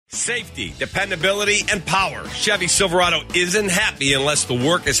Safety, dependability, and power. Chevy Silverado isn't happy unless the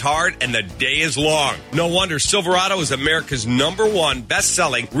work is hard and the day is long. No wonder Silverado is America's #1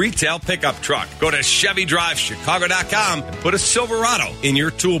 best-selling retail pickup truck. Go to ChevyDriveChicago.com and put a Silverado in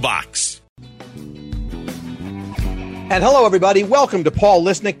your toolbox. And hello, everybody. Welcome to Paul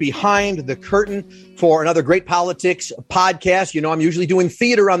Lisnek Behind the Curtain for another great politics podcast. You know, I'm usually doing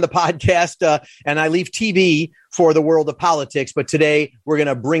theater on the podcast, and I leave TV for the world of politics. But today we're going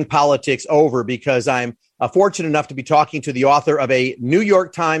to bring politics over because I'm fortunate enough to be talking to the author of a New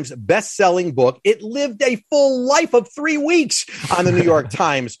York Times best-selling book. It lived a full life of 3 weeks on the New York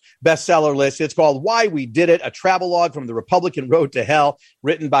Times bestseller list. It's called Why We Did It, a travelogue from the Republican Road to Hell,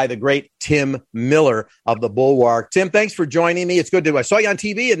 written by the great Tim Miller of The Bulwark. Tim, thanks for joining me. It's good to I saw you on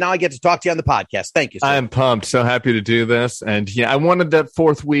TV, and now I get to talk to you on the podcast. Thank you, sir. I'm pumped. So happy to do this. And yeah, I wanted that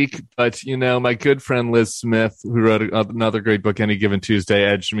 4th week, but you know, my good friend Liz Smith, who wrote another great book, Any Given Tuesday,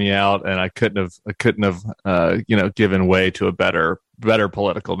 edged me out, and I couldn't have given way to a better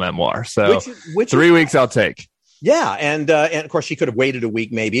political memoir. So which 3 weeks I'll take. Yeah, and of course she could have waited a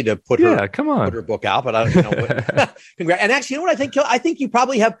week maybe to put her book out, but I don't know. Congrats. And actually, you know what I think you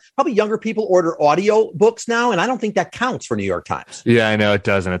probably younger people order audio books now, and I don't think that counts for New York Times. Yeah, I know it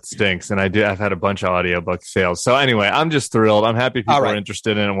doesn't. It stinks, and I've had a bunch of audiobook sales. So anyway, I'm just thrilled. I'm happy people are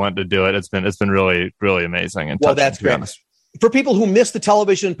interested in it and want to do it. It's been really, really amazing. And well, that's great. For people who missed the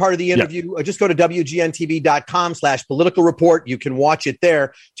television part of the interview, just go to WGNTV.com/political report. You can watch it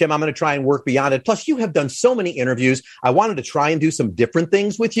there. Tim, I'm going to try and work beyond it. Plus, you have done so many interviews. I wanted to try and do some different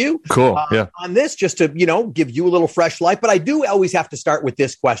things with you. Cool. On this, just to, give you a little fresh life. But I do always have to start with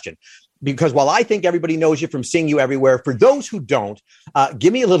this question. Because while I think everybody knows you from seeing you everywhere, for those who don't,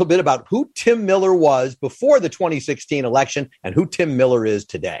 give me a little bit about who Tim Miller was before the 2016 election and who Tim Miller is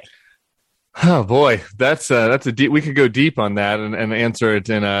today. Oh boy, that's a deep. We could go deep on that and answer it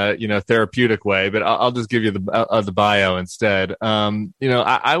in a therapeutic way, but I'll just give you the bio instead.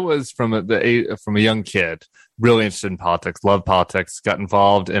 I was from a young kid really interested in politics, loved politics, got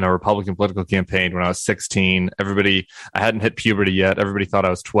involved in a Republican political campaign when I was 16. I hadn't hit puberty yet. Everybody thought I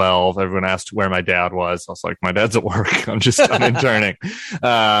was 12. Everyone asked where my dad was. I was like, my dad's at work. I'm interning.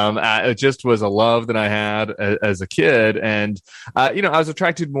 It just was a love that I had as a kid. And, I was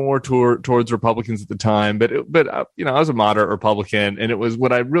attracted more towards Republicans at the time, but I was a moderate Republican, and it was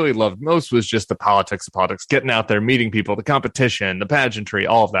what I really loved most was just the politics of politics, getting out there, meeting people, the competition, the pageantry,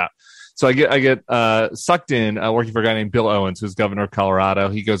 all of that. So I get sucked in working for a guy named Bill Owens, who's governor of Colorado.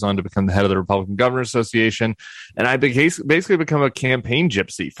 He goes on to become the head of the Republican Governors Association. And I basically become a campaign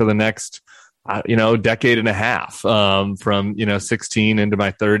gypsy for the next, decade and a half, from 16 into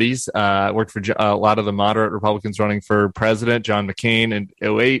my 30s. I worked for a lot of the moderate Republicans running for president, John McCain in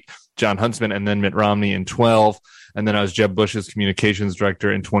 2008, John Huntsman, and then Mitt Romney in 2012. And then I was Jeb Bush's communications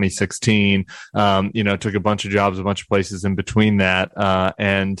director in 2016. Took a bunch of jobs, a bunch of places in between that.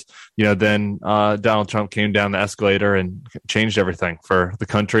 Then Donald Trump came down the escalator and changed everything for the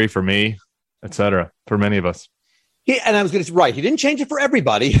country, for me, et cetera, for many of us. And I was going to say, right, he didn't change it for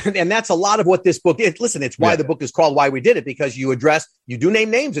everybody. And that's a lot of what this book is. Listen, it's why the book is called Why We Did It, because you do name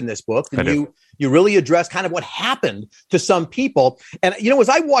names in this book. And you really address kind of what happened to some people. And, as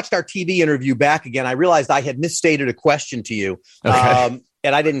I watched our TV interview back again, I realized I had misstated a question to you. Okay.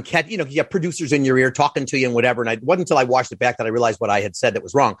 And I didn't catch, you have producers in your ear talking to you and whatever. And it wasn't until I watched it back that I realized what I had said that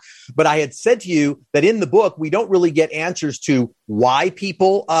was wrong. But I had said to you that in the book, we don't really get answers to why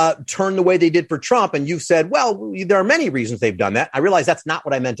people turn the way they did for Trump. And you've said, well, there are many reasons they've done that. I realized that's not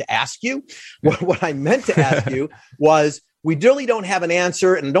what I meant to ask you. What I meant to ask you was, we really don't have an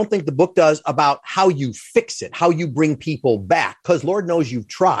answer, and I don't think the book does, about how you fix it, how you bring people back, because Lord knows you've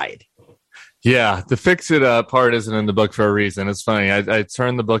tried. Yeah, the fix it part isn't in the book for a reason. It's funny. I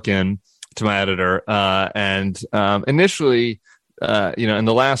turned the book in to my editor, and initially, in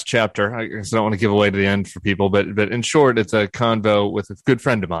the last chapter, I guess I don't want to give away to the end for people, but in short, it's a convo with a good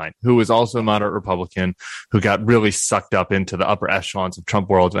friend of mine who was also a moderate Republican who got really sucked up into the upper echelons of Trump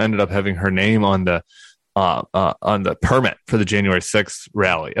world and ended up having her name on the permit for the January 6th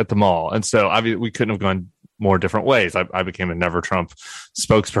rally at the mall. And so we couldn't have gone more different ways. I became a Never Trump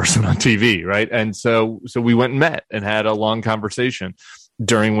spokesperson on TV, right? And so we went and met and had a long conversation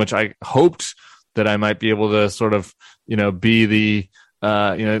during which I hoped that I might be able to sort of, be the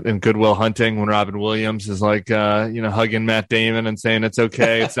in Good Will Hunting, when Robin Williams is like, hugging Matt Damon and saying it's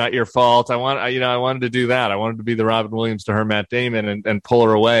okay, it's not your fault. I wanted to do that. I wanted to be the Robin Williams to her Matt Damon and pull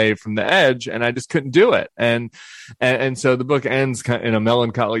her away from the edge, and I just couldn't do it. And so the book ends in a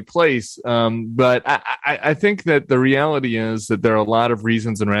melancholy place. But I think that the reality is that there are a lot of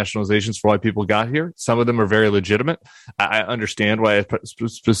reasons and rationalizations for why people got here. Some of them are very legitimate. I understand why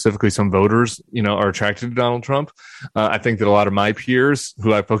specifically some voters, are attracted to Donald Trump. I think that a lot of my peers,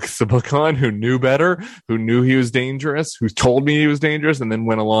 who I focused the book on, who knew better, who knew he was dangerous, who told me he was dangerous, and then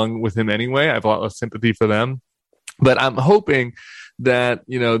went along with him anyway. I have a lot of sympathy for them. But I'm hoping that,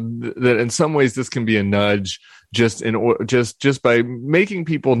 that in some ways this can be a nudge just by making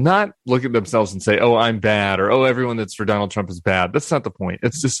people not look at themselves and say, oh, I'm bad, or, oh, everyone that's for Donald Trump is bad. That's not the point.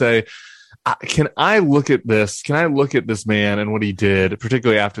 It's to say, can I look at this? Can I look at this man and what he did,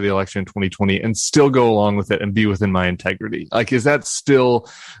 particularly after the election in 2020, and still go along with it and be within my integrity? Like, is that still,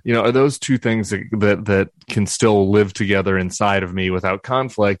 are those two things that can still live together inside of me without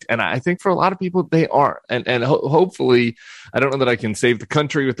conflict? And I think for a lot of people, they are. And hopefully, I don't know that I can save the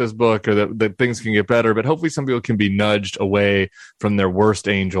country with this book, or that things can get better, but hopefully some people can be nudged away from their worst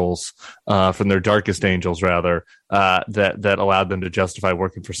angels, from their darkest angels, rather, that allowed them to justify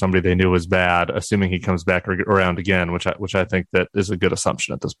working for somebody they knew was bad, assuming he comes back around again, which I think that is a good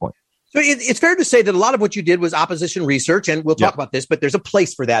assumption at this point. So it's fair to say that a lot of what you did was opposition research, and we'll talk about this, but there's a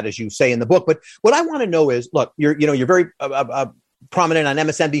place for that, as you say in the book. But what I want to know is, look, you're very prominent on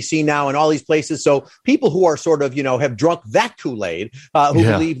MSNBC now and all these places. So people who are sort of, have drunk that Kool-Aid, who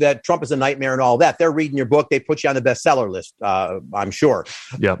believe that Trump is a nightmare and all that, they're reading your book. They put you on the bestseller list, I'm sure.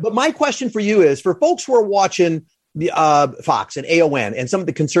 Yeah. But my question for you is, for folks who are watching the Fox and AON and some of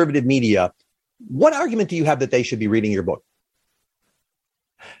the conservative media, what argument do you have that they should be reading your book?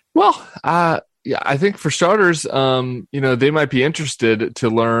 Well, I think for starters, they might be interested to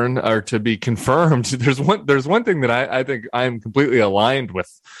learn or to be confirmed. There's one thing that I think I'm completely aligned with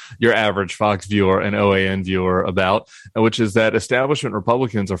your average Fox viewer and OAN viewer about, which is that establishment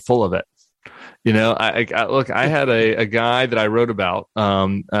Republicans are full of it. I had a guy that I wrote about.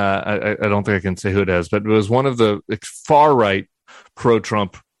 I don't think I can say who it is, but it was one of the far right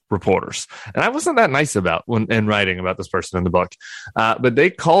pro-Trump reporters. And I wasn't that nice about in writing about this person in the book. But they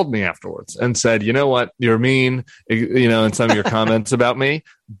called me afterwards and said, you know what, you're mean, in some of your comments about me,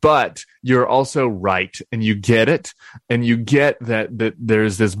 but you're also right. And you get it. And you get that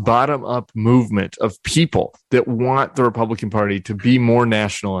there's this bottom up movement of people that want the Republican Party to be more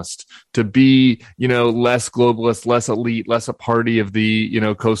nationalist, to be, less globalist, less elite, less a party of the,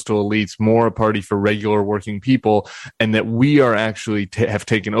 coastal elites, more a party for regular working people. And that we are actually have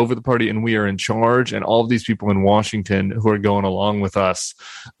taken over the party and we are in charge. And all of these people in Washington who are going along with us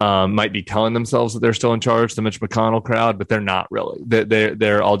might be telling themselves that they're still in charge, the Mitch McConnell crowd, but they're not really.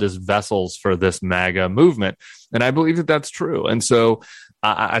 They're all just vessels for this MAGA movement. And I believe that that's true. And so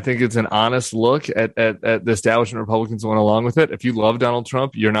I think it's an honest look at the establishment Republicans went along with it. If you love Donald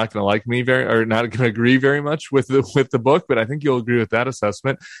Trump, you're not going to like me or not going to agree very much with the book, but I think you'll agree with that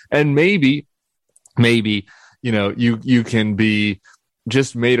assessment. And maybe, you can be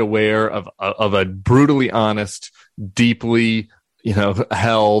just made aware of a brutally honest, deeply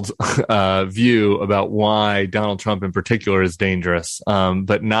held view about why Donald Trump in particular is dangerous,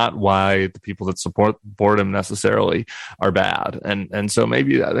 but not why the people that support him necessarily are bad. And so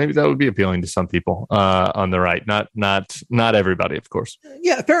maybe that would be appealing to some people on the right, not everybody, of course.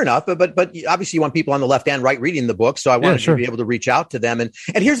 Yeah, fair enough. But obviously you want people on the left and right reading the book. So I wanted to be able to reach out to them. And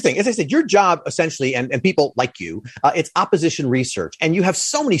here's the thing, as I said, your job essentially, and people like you, it's opposition research. And you have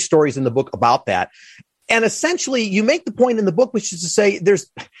so many stories in the book about that. And essentially, you make the point in the book, which is to say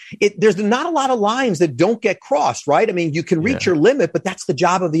there's not a lot of lines that don't get crossed, right? I mean, you can reach your limit, but that's the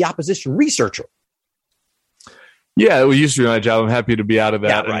job of the opposition researcher. Yeah, it used to be my job. I'm happy to be out of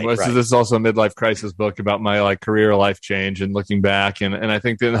that. Yeah, right. This is also a midlife crisis book about my career life change and looking back. And I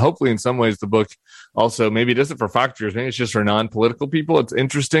think that hopefully in some ways the book also, maybe it isn't for Fox viewers, maybe it's just for non-political people. It's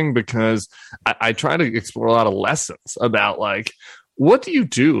interesting because I try to explore a lot of lessons about what do you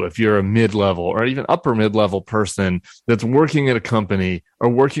do if you're a mid-level or even upper mid-level person that's working at a company or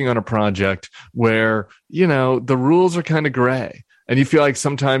working on a project where, the rules are kind of gray and you feel like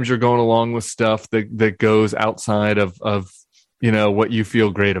sometimes you're going along with stuff that goes outside of what you feel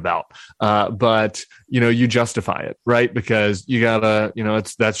great about. But, you justify it, right? Because you gotta,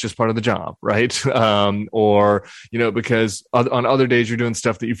 that's just part of the job, right? Or, because on other days you're doing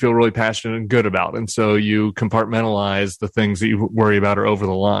stuff that you feel really passionate and good about. And so you compartmentalize the things that you worry about are over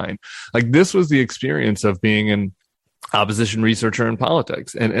the line. This was the experience of being in opposition researcher in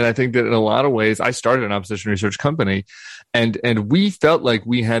politics. And I think that in a lot of ways, I started an opposition research company and we felt like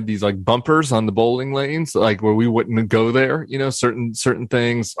we had these like bumpers on the bowling lanes, like where we wouldn't go there, certain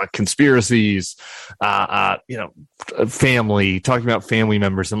things like conspiracies, family, talking about family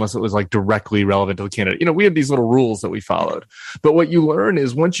members, unless it was like directly relevant to the candidate. We had these little rules that we followed. But what you learn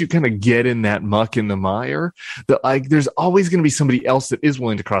is once you kind of get in that muck in the mire, that like there's always going to be somebody else that is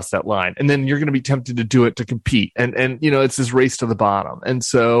willing to cross that line. And then you're going to be tempted to do it to compete. And it's this race to the bottom. And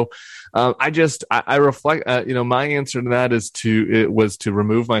so I reflect, my answer to that was to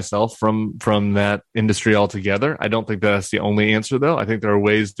remove myself from that industry altogether. I don't think that's the only answer though. I think there are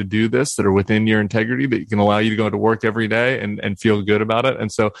ways to do this that are within your integrity that can allow you to go to work every day and feel good about it.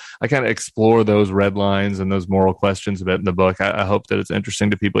 And so I kind of explore those red lines and those moral questions a bit in the book. I hope that it's interesting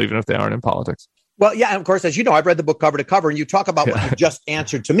to people, even if they aren't in politics. Well, yeah, and of course, as you know, I've read the book cover to cover, and you talk about what you just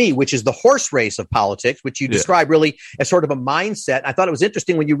answered to me, which is the horse race of politics, which you describe really as sort of a mindset. I thought it was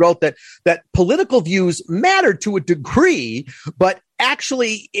interesting when you wrote that political views matter to a degree, but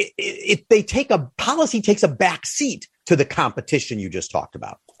actually, policy takes a back seat to the competition you just talked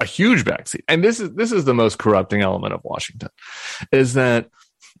about. A huge backseat, and this is the most corrupting element of Washington, is that.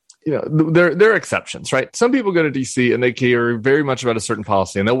 There are exceptions, right? Some people go to DC and they care very much about a certain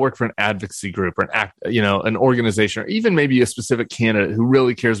policy and they'll work for an advocacy group or an organization or even maybe a specific candidate who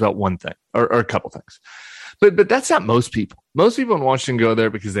really cares about one thing or a couple things. But that's not most people. Most people in Washington go there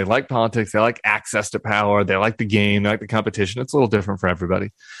because they like politics, they like access to power, they like the game, they like the competition. It's a little different for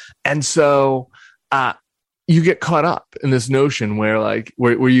everybody. And so, you get caught up in this notion where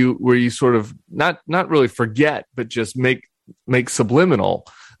you sort of not really forget, but just make subliminal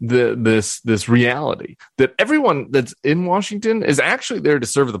this reality that everyone that's in Washington is actually there to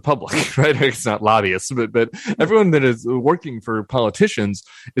serve the public, right? It's not lobbyists, but everyone that is working for politicians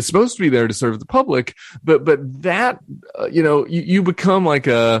is supposed to be there to serve the public. But that, you become like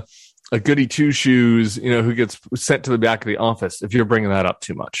a goody two shoes, who gets sent to the back of the office if you're bringing that up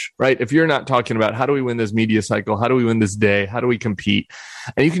too much, right? If you're not talking about how do we win this media cycle? How do we win this day? How do we compete?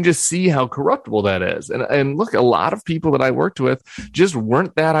 And you can just see how corruptible that is. And look, a lot of people that I worked with just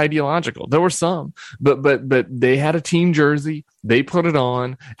weren't that ideological. There were some, but they had a team jersey. They put it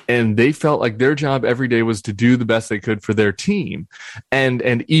on and they felt like their job every day was to do the best they could for their team.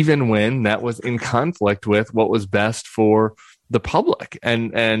 And even when that was in conflict with what was best for the public.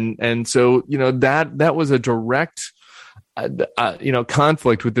 And so, that was a direct,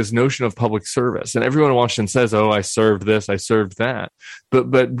 conflict with this notion of public service. And everyone in Washington says, oh, I served this, I served that.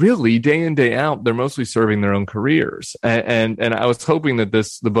 But really, day in, day out, they're mostly serving their own careers. And I was hoping that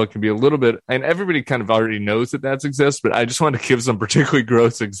the book could be a little bit, and everybody kind of already knows that exists, but I just wanted to give some particularly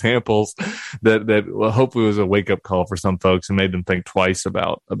gross examples that hopefully was a wake-up call for some folks and made them think twice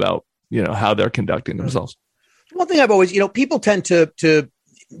about how they're conducting themselves. One thing I've always, people tend to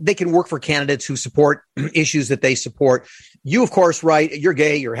they can work for candidates who support issues that they support. You, of course, write, you're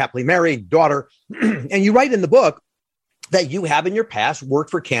gay, you're happily married, daughter, and you write in the book that you have in your past worked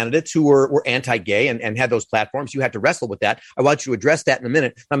for candidates who were anti-gay and had those platforms. You had to wrestle with that. I want you to address that in a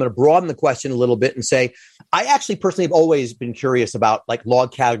minute. I'm going to broaden the question a little bit and say, I actually personally have always been curious about like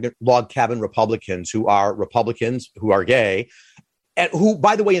log cabin Republicans who are gay, and who,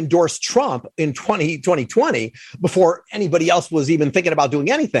 by the way, endorsed Trump in 2020 before anybody else was even thinking about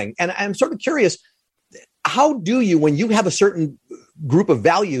doing anything. And I'm sort of curious, how do you, when you have a certain group of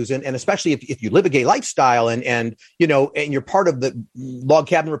values, and especially if you live a gay lifestyle and you're part of the log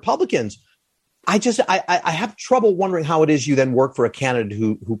cabin Republicans, I have trouble wondering how it is you then work for a candidate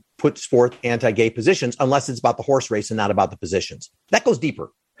who puts forth anti-gay positions, unless it's about the horse race and not about the positions. That goes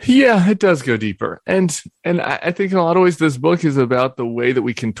deeper. Yeah, it does go deeper. And I think in a lot of ways, this book is about the way that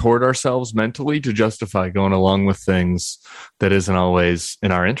we contort ourselves mentally to justify going along with things that isn't always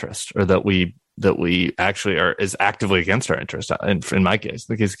in our interest, or that we actually is actively against our interest. In my case,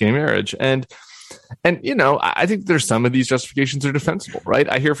 the case of gay marriage. And I think there's some of these justifications are defensible, right?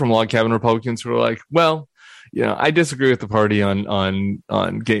 I hear from log cabin Republicans who are like, well, I disagree with the party on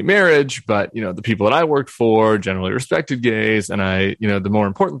gay marriage, but, the people that I worked for generally respected gays. And the more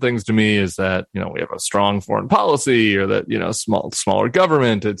important things to me is that, we have a strong foreign policy, or that, smaller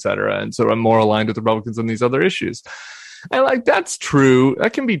government, et cetera. And so I'm more aligned with Republicans on these other issues. And that's true.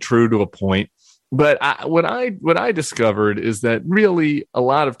 That can be true to a point. But what I discovered is that really a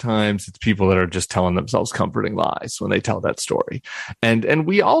lot of times it's people that are just telling themselves comforting lies when they tell that story. And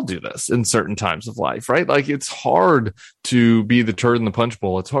we all do this in certain times of life, right? Like it's hard to be the turd in the punch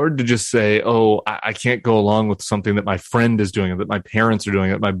bowl. It's hard to just say, oh, I can't go along with something that my friend is doing, that my parents are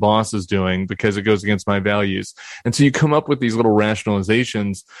doing, that my boss is doing because it goes against my values. And so you come up with these little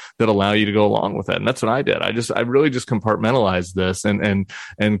rationalizations that allow you to go along with it. And that's what I did. I really just compartmentalized this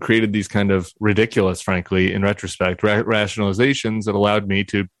and created these kind of ridiculous, frankly, in retrospect, rationalizations that allowed me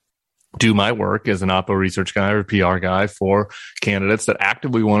to do my work as an Oppo research guy or PR guy for candidates that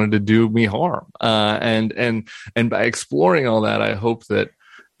actively wanted to do me harm. And by exploring all that, I hope that,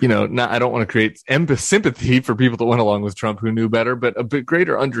 I don't want to create sympathy for people that went along with Trump who knew better, but a bit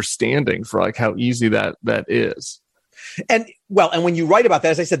greater understanding for like how easy that is. And when you write about that,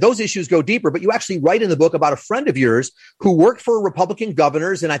 as I said, those issues go deeper, but you actually write in the book about a friend of yours who worked for Republican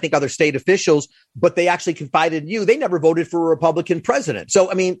governors and I think other state officials, but they actually confided in you. They never voted for a Republican president.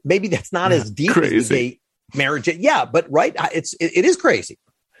 So, I mean, maybe that's not as deep as the gay marriage. Yeah, but right. It is crazy.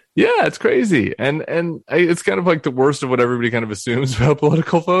 Yeah, it's crazy. And it's kind of like the worst of what everybody kind of assumes about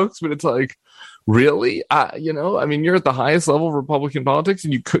political folks, but it's like, really? You're at the highest level of Republican politics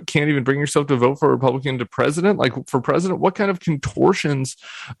and you can't even bring yourself to vote for a Republican to president. Like for president, what kind of contortions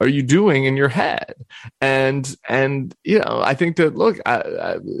are you doing in your head? And I think that, look,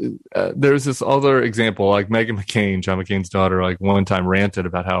 there's this other example, like Meghan McCain, John McCain's daughter, like one time ranted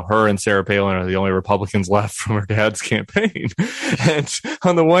about how her and Sarah Palin are the only Republicans left from her dad's campaign. And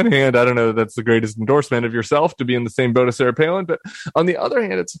on the one hand, I don't know that that's the greatest endorsement of yourself to be in the same boat as Sarah Palin, but on the other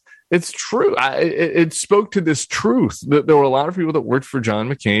hand, it's true. It spoke to this truth that there were a lot of people that worked for John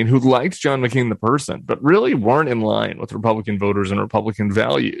McCain who liked John McCain, the person, but really weren't in line with Republican voters and Republican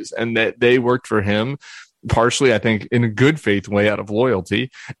values. And that they worked for him partially, I think, in a good faith way out of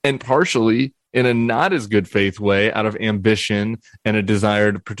loyalty and partially in a not as good faith way out of ambition and a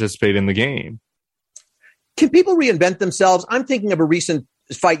desire to participate in the game. Can people reinvent themselves? I'm thinking of a recent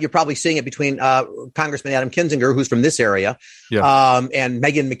fight. You're probably seeing it between Congressman Adam Kinzinger, who's from this area, and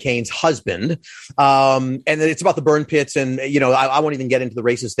Meghan McCain's husband. And it's about the burn pits. And, I won't even get into the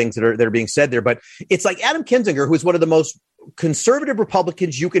racist things that are being said there. But it's like Adam Kinzinger, who's one of the most conservative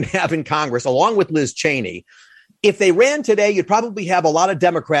Republicans you can have in Congress, along with Liz Cheney. If they ran today, you'd probably have a lot of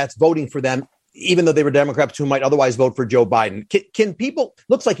Democrats voting for them, even though they were Democrats who might otherwise vote for Joe Biden. Can people,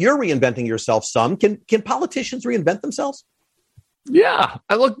 looks like you're reinventing yourself some. Can politicians reinvent themselves? Yeah.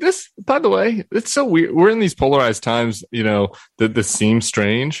 Look, this, by the way, it's so weird. We're in these polarized times, that this seems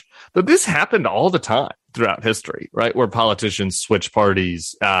strange, but this happened all the time throughout history, right? Where politicians switch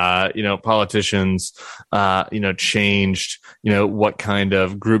parties, politicians, changed, what kind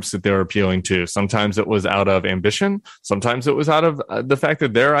of groups that they were appealing to. Sometimes it was out of ambition. Sometimes it was out of the fact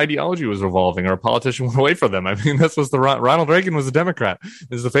that their ideology was revolving or a politician went away from them. I mean, this was Ronald Reagan was a Democrat.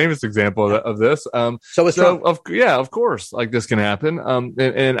 This is the famous example of this. Of course, like this can happen.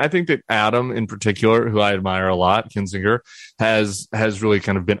 And I think that Adam in particular, who I admire a lot, Kinzinger, has really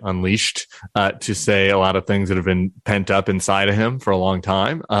kind of been unleashed, to say a lot of things that have been pent up inside of him for a long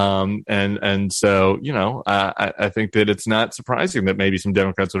time. And so, I think that it's not surprising that maybe some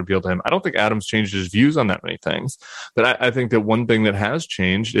Democrats would appeal to him. I don't think Adams changed his views on that many things, but I think that one thing that has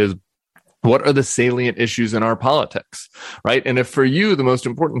changed is what are the salient issues in our politics, right? And if for you, the most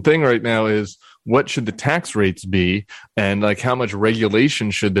important thing right now is what should the tax rates be and like how much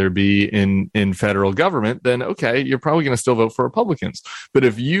regulation should there be in federal government, then okay, you're probably going to still vote for Republicans. But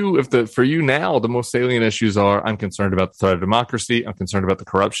for you now, the most salient issues are, I'm concerned about the threat of democracy, I'm concerned about the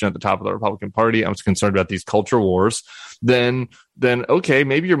corruption at the top of the Republican Party, I'm concerned about these culture wars, then okay,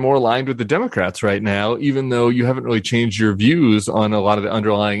 maybe you're more aligned with the Democrats right now, even though you haven't really changed your views on a lot of the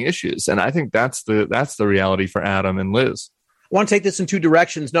underlying issues. And I think that's the reality for Adam and Liz. I want to take this in two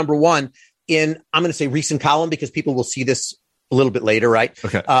directions. Number one, I'm going to say recent column because people will see this a little bit later, right?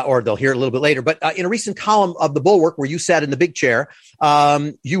 Okay. Or they'll hear it a little bit later. But in a recent column of The Bulwark, where you sat in the big chair,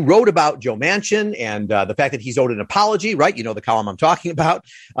 you wrote about Joe Manchin and the fact that he's owed an apology, right? You know the column I'm talking about,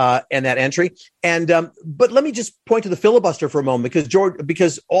 and that entry. And but let me just point to the filibuster for a moment,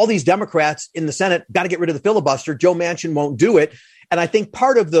 because all these Democrats in the Senate got to get rid of the filibuster. Joe Manchin won't do it. And I think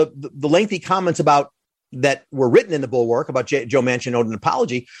part of the lengthy comments about that were written in the Bulwark about Joe Manchin owed an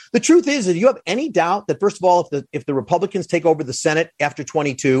apology. The truth is, if you have any doubt that, first of all, if the Republicans take over the Senate after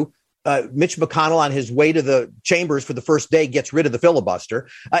 22, Mitch McConnell on his way to the chambers for the first day gets rid of the filibuster.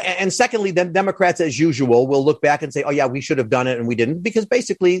 And secondly, then Democrats, as usual, will look back and say, oh, yeah, we should have done it and we didn't, because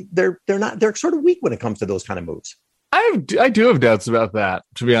basically they're sort of weak when it comes to those kind of moves. I do have doubts about that,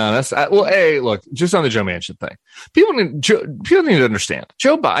 to be honest. Look, just on the Joe Manchin thing, people need to understand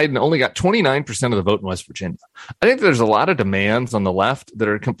Joe Biden only got 29% of the vote in West Virginia. I think there's a lot of demands on the left that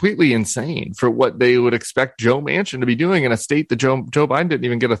are completely insane for what they would expect Joe Manchin to be doing in a state that Joe Biden didn't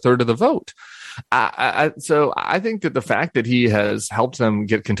even get a third of the vote. So I think that the fact that he has helped them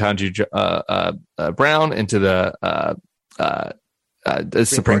get Ketanji Brown into the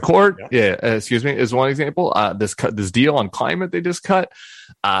Supreme Court, is one example. This deal on climate they just cut.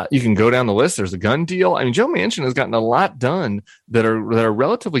 You can go down the list. There's a gun deal. I mean, Joe Manchin has gotten a lot done that are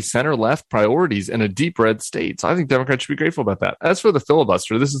relatively center left priorities in a deep red state. So I think Democrats should be grateful about that. As for the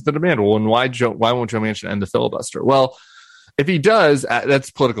filibuster, this is the demand. Well, and why won't Joe Manchin end the filibuster? Well, if he does,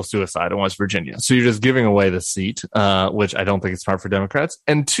 that's political suicide in West Virginia. So you're just giving away the seat, which I don't think is smart for Democrats.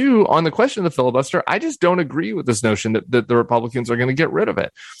 And two, on the question of the filibuster, I just don't agree with this notion that the Republicans are going to get rid of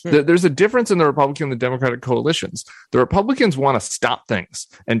it. There's a difference in the Republican and the Democratic coalitions. The Republicans want to stop things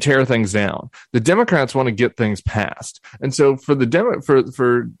and tear things down. The Democrats want to get things passed. And so for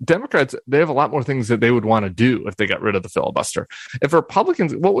Democrats, they have a lot more things that they would want to do if they got rid of the filibuster. If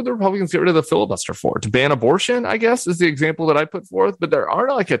Republicans, what would the Republicans get rid of the filibuster for? To ban abortion, I guess, is the example that I put forth, but there are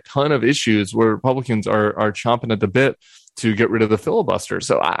like a ton of issues where Republicans are chomping at the bit to get rid of the filibuster.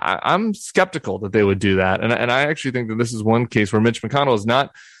 So I'm skeptical that they would do that. And I actually think that this is one case where Mitch McConnell is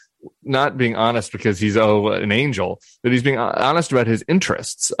not being honest because he's an angel, but he's being honest about his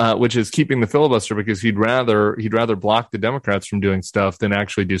interests, which is keeping the filibuster because he'd rather block the Democrats from doing stuff than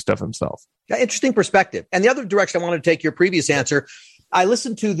actually do stuff himself. Yeah, interesting perspective. And the other direction I want to take your previous answer, I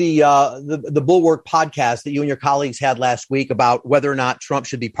listened to the Bulwark podcast that you and your colleagues had last week about whether or not Trump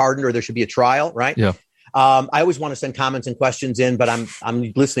should be pardoned or there should be a trial, right? Yeah. I always want to send comments and questions in, but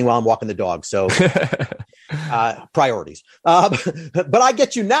I'm listening while I'm walking the dog. So priorities. But I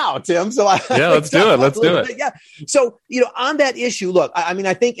get you now, Tim. So let's do it. Let's do it. Yeah. So, on that issue, look, I mean,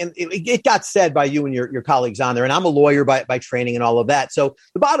 I think, and it got said by you and your colleagues on there, and I'm a lawyer by training and all of that. So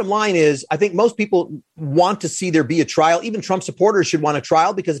the bottom line is, I think most people want to see there be a trial. Even Trump supporters should want a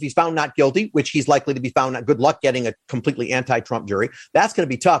trial because if he's found not guilty, which he's likely to be found not, good luck getting a completely anti-Trump jury. That's going to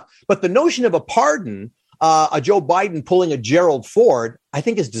be tough. But the notion of a pardon, a Joe Biden pulling a Gerald Ford, I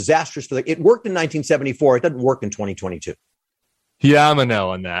think is disastrous it worked in 1974. It doesn't work in 2022. Yeah, I'm a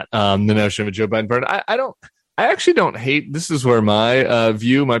no on that. The notion of a Joe Biden pardon. I actually don't hate. This is where my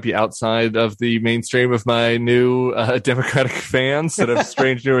view might be outside of the mainstream of my new Democratic fans that have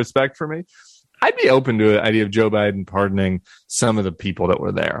strange new respect for me. I'd be open to the idea of Joe Biden pardoning some of the people that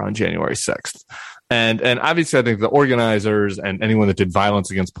were there on January 6th. And obviously, I think the organizers and anyone that did violence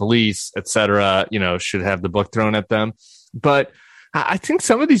against police, et cetera, should have the book thrown at them. But I think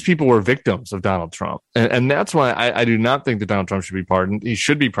some of these people were victims of Donald Trump. And that's why I do not think that Donald Trump should be pardoned. He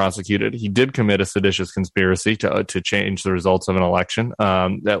should be prosecuted. He did commit a seditious conspiracy to change the results of an election.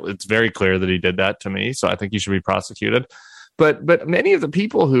 That it's very clear that he did that to me. So I think he should be prosecuted. But many of the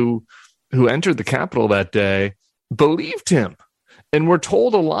people who entered the Capitol that day believed him and were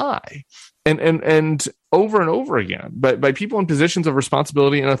told a lie. And over and over again by people in positions of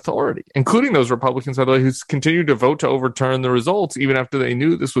responsibility and authority, including those Republicans, by the way, who continued to vote to overturn the results even after they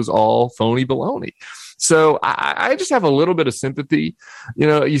knew this was all phony baloney. So I just have a little bit of sympathy.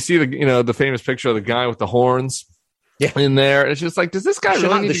 You see the famous picture of the guy with the horns in there. It's just like, does this guy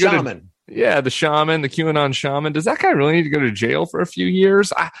really need to go to... Yeah, the shaman, the QAnon shaman. Does that guy really need to go to jail for a few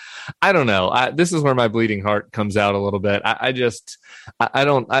years? I don't know. This is where my bleeding heart comes out a little bit. I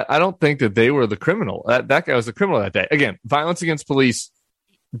don't think that they were the criminal. That guy was the criminal that day. Again, violence against police,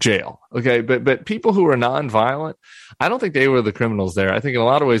 jail. Okay, but people who are nonviolent, I don't think they were the criminals there. I think in a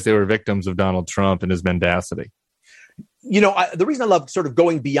lot of ways they were victims of Donald Trump and his mendacity. The reason I love sort of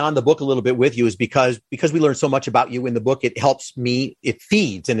going beyond the book a little bit with you is because we learn so much about you in the book. It helps me, it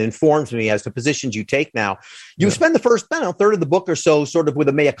feeds and informs me as to positions you take now. You spend the first third of the book or so sort of with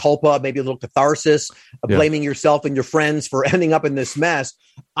a mea culpa, maybe a little catharsis, blaming yourself and your friends for ending up in this mess.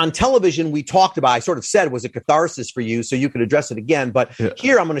 On television, we talked about, I sort of said, was a catharsis for you so you could address it again. But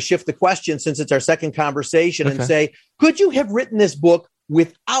here I'm going to shift the question since it's our second conversation and say, could you have written this book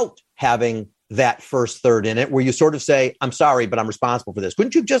without having that first third in it, where you sort of say, I'm sorry, but I'm responsible for this?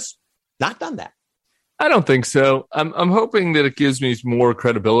 Couldn't you have just not done that? I don't think so. I'm hoping that it gives me more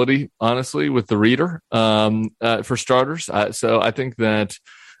credibility, honestly, with the reader, for starters. So I think that,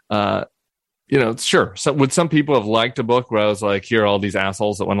 sure. So would some people have liked a book where I was like, here are all these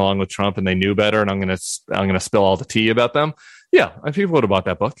assholes that went along with Trump and they knew better, and I'm going to spill all the tea about them? Yeah, people would have bought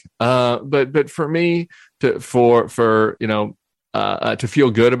that book. But for me to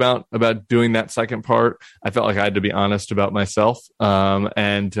feel good about doing that second part, I felt like I had to be honest about myself.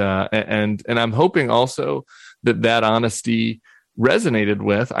 And I'm hoping also that honesty resonated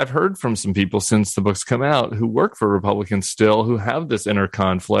with. I've heard from some people since the book's come out who work for Republicans still, who have this inner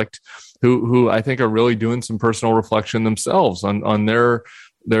conflict, who I think are really doing some personal reflection themselves on their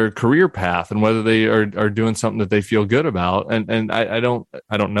career path and whether they are doing something that they feel good about. And I don't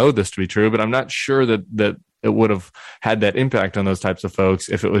know this to be true, but I'm not sure that it would have had that impact on those types of folks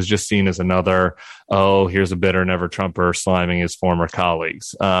if it was just seen as another, oh, here's a bitter never Trumper sliming his former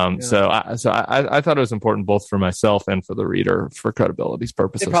colleagues. So I thought it was important both for myself and for the reader for credibility's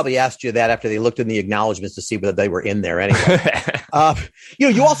purposes. They probably asked you that after they looked in the acknowledgments to see whether they were in there anyway.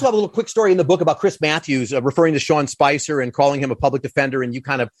 You also have a little quick story in the book about Chris Matthews referring to Sean Spicer and calling him a public defender. And you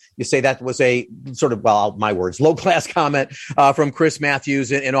say that was a sort of, well, my words, low class comment from Chris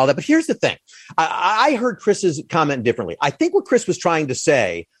Matthews and all that. But here's the thing. I heard Chris's comment differently. I think what Chris was trying to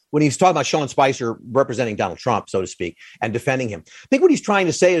say when he was talking about Sean Spicer representing Donald Trump, so to speak, and defending him, I think what he's trying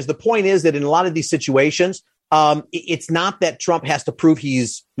to say is the point is that in a lot of these situations, it's not that Trump has to prove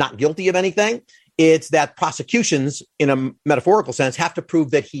he's not guilty of anything. It's that prosecutions, in a metaphorical sense, have to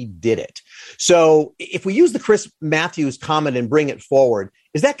prove that he did it. So if we use the Chris Matthews comment and bring it forward,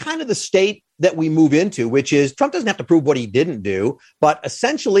 is that kind of the state that we move into, which is Trump doesn't have to prove what he didn't do, but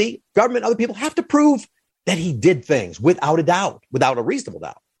essentially government, other people have to prove that he did things without a doubt, without a reasonable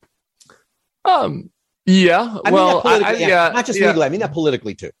doubt. Yeah. Well, not just legally. I mean that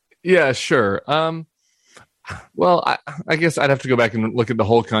politically too. Yeah, sure. Well, I guess I'd have to go back and look at the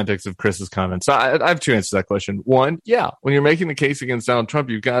whole context of Chris's comments. So I have two answers to that question. One, yeah, when you're making the case against Donald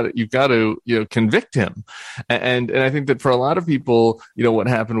Trump, you've got to convict him, and I think that for a lot of people, what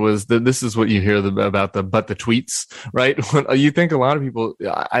happened was that this is what you hear about the tweets, right? You think a lot of people,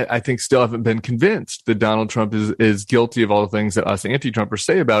 I think, still haven't been convinced that Donald Trump is guilty of all the things that us anti-Trumpers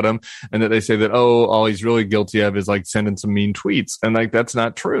say about him, and that they say that all he's really guilty of is like sending some mean tweets, and like that's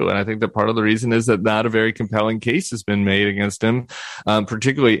not true. And I think that part of the reason is that not a very compelling case has been made against him,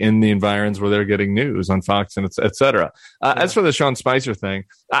 particularly in the environs where they're getting news on Fox and et cetera. As for the Sean Spicer thing,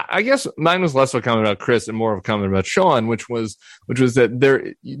 I guess mine was less of a comment about Chris and more of a comment about Sean, which was that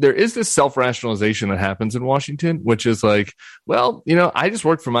there is this self-rationalization that happens in Washington, which is like, well, I just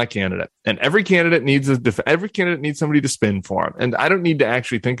work for my candidate, and every candidate needs somebody to spin for him, and I don't need to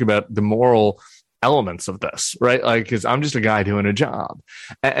actually think about the moral elements of this, right? Like, because I'm just a guy doing a job.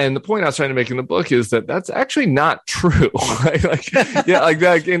 And the point I was trying to make in the book is that that's actually not true.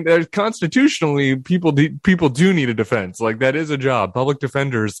 Constitutionally, people do need a defense. Like, that is a job. Public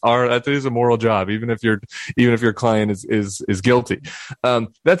defenders that is a moral job, even if your client is guilty.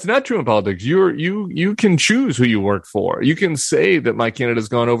 That's not true in politics. You can choose who you work for. You can say that my candidate has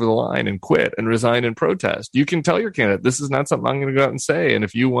gone over the line and quit and resign in protest. You can tell your candidate, this is not something I'm going to go out and say. And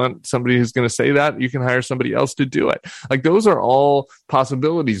if you want somebody who's going to say that, you can hire somebody else to do it. Like, those are all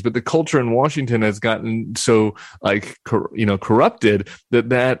possibilities, but the culture in Washington has gotten so corrupted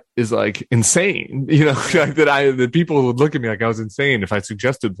that is like insane, that people would look at me like I was insane if I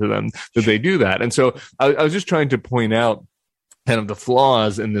suggested to them that they do that. And so I was just trying to point out kind of the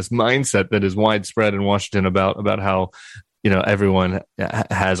flaws in this mindset that is widespread in Washington about how, everyone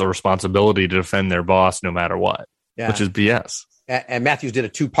has a responsibility to defend their boss no matter what, which is BS. And Matthews did a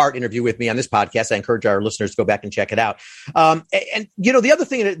 2-part interview with me on this podcast. I encourage our listeners to go back and check it out. The other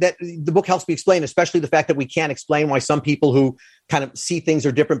thing that the book helps me explain, especially the fact that we can't explain why some people who kind of see things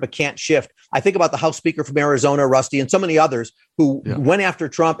are different but can't shift. I think about the House Speaker from Arizona, Rusty, and so many others who went after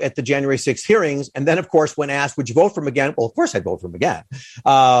Trump at the January 6th hearings. And then, of course, when asked, would you vote for him again? Well, of course I'd vote for him again.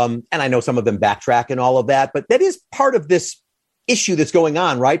 And I know some of them backtrack and all of that. But that is part of this issue that's going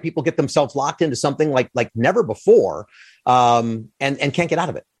on, right? People get themselves locked into something like never before. And can't get out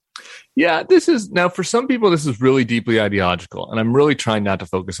of it. Yeah, now for some people, this is really deeply ideological, and I'm really trying not to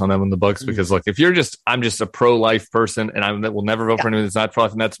focus on them in the books because, look, if I'm just a pro-life person and I will never vote for anyone that's not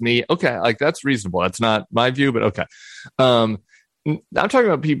pro-life, and that's me. Okay, like that's reasonable. That's not my view, but okay. I'm talking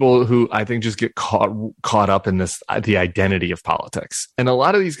about people who I think just get caught up in the identity of politics. And a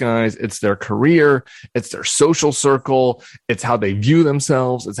lot of these guys, it's their career, it's their social circle, it's how they view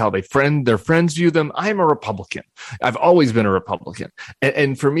themselves, it's how their friends view them. I'm a Republican. I've always been a Republican.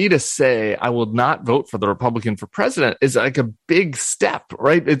 And for me to say I will not vote for the Republican for president is like a big step,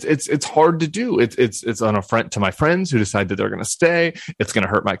 right? It's hard to do. It's an affront to my friends who decide that they're going to stay. It's going to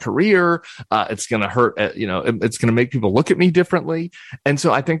hurt my career. It's going to hurt, it's going to make people look at me differently. differently. And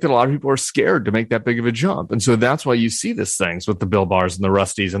so I think that a lot of people are scared to make that big of a jump. And so that's why you see these things with the Bill Barrs and the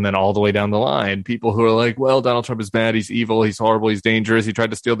Rusties, and then all the way down the line, people who are like, well, Donald Trump is bad. He's evil. He's horrible. He's dangerous. He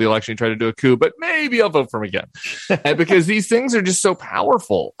tried to steal the election. He tried to do a coup, but maybe I'll vote for him again. And because these things are just so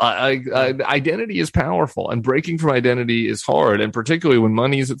powerful. Identity is powerful, and breaking from identity is hard. And particularly when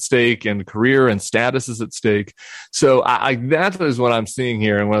money is at stake and career and status is at stake. So that is what I'm seeing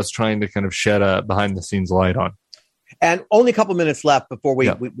here, and what I was trying to kind of shed a behind the scenes light on. And only a couple minutes left before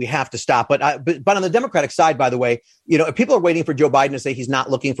we have to stop. But on the Democratic side, by the way, people are waiting for Joe Biden to say he's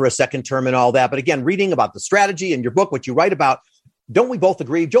not looking for a second term and all that. But again, reading about the strategy in your book, what you write about, don't we both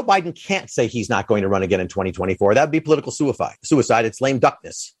agree Joe Biden can't say he's not going to run again in 2024? That would be political suicide. It's lame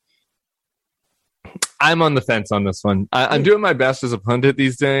duckness. I'm on the fence on this one. I'm doing my best as a pundit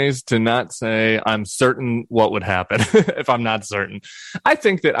these days to not say I'm certain what would happen if I'm not certain. I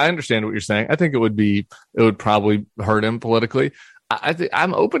think that I understand what you're saying. I think it would probably hurt him politically.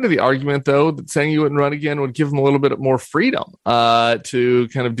 I'm open to the argument, though, that saying you wouldn't run again would give him a little bit more freedom to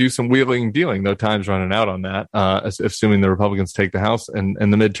kind of do some wheeling and dealing, though time's running out on that, assuming the Republicans take the House and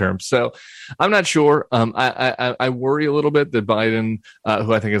the midterms. So I'm not sure. I worry a little bit that Biden,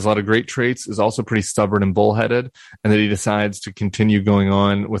 who I think has a lot of great traits, is also pretty stubborn and bullheaded, and that he decides to continue going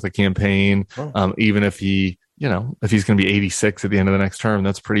on with a campaign, even if he if he's going to be 86 at the end of the next term.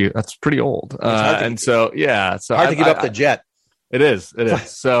 That's pretty old. So hard to give up the jet. It is.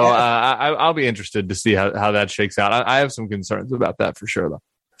 So I'll be interested to see how that shakes out. I have some concerns about that for sure, though.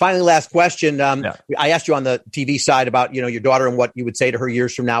 Finally, last question. I asked you on the TV side about, your daughter and what you would say to her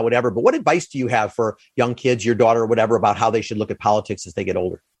years from now, whatever. But what advice do you have for young kids, your daughter or whatever, about how they should look at politics as they get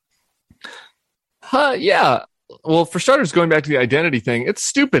older? Well, for starters, going back to the identity thing, it's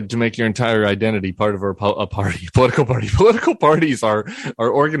stupid to make your entire identity part of a political party. Political parties are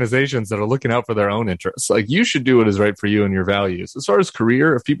organizations that are looking out for their own interests. Like, you should do what is right for you and your values. As far as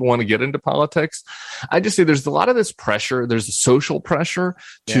career, if people want to get into politics, I just say there's a lot of this pressure. There's a social pressure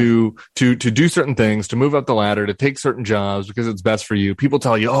to do certain things, to move up the ladder, to take certain jobs because it's best for you. People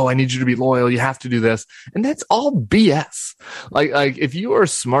tell you, oh, I need you to be loyal. You have to do this. And that's all BS. Like if you are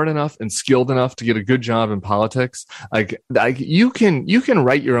smart enough and skilled enough to get a good job in politics, like you can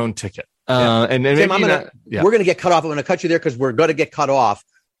write your own ticket. And then Tim, we're going to get cut off. I'm going to cut you there because we're going to get cut off.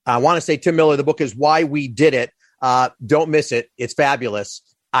 I want to say, Tim Miller, the book is Why We Did It. Don't miss it. It's fabulous.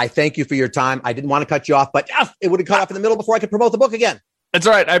 I thank you for your time. I didn't want to cut you off, but it would have cut off in the middle before I could promote the book again. That's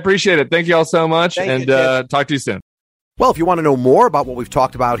all right. I appreciate it. Thank you all so much. Talk to you soon. Well, if you want to know more about what we've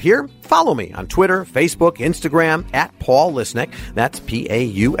talked about here, follow me on Twitter, Facebook, Instagram at Paul Lisnek. That's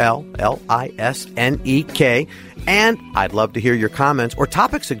PaulLisnek. And I'd love to hear your comments or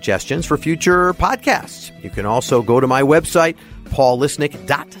topic suggestions for future podcasts. You can also go to my website,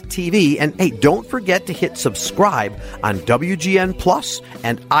 paullisnek.tv. And hey, don't forget to hit subscribe on WGN Plus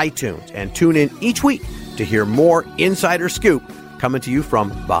and iTunes. And tune in each week to hear more Insider Scoop coming to you from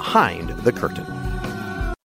behind the curtain.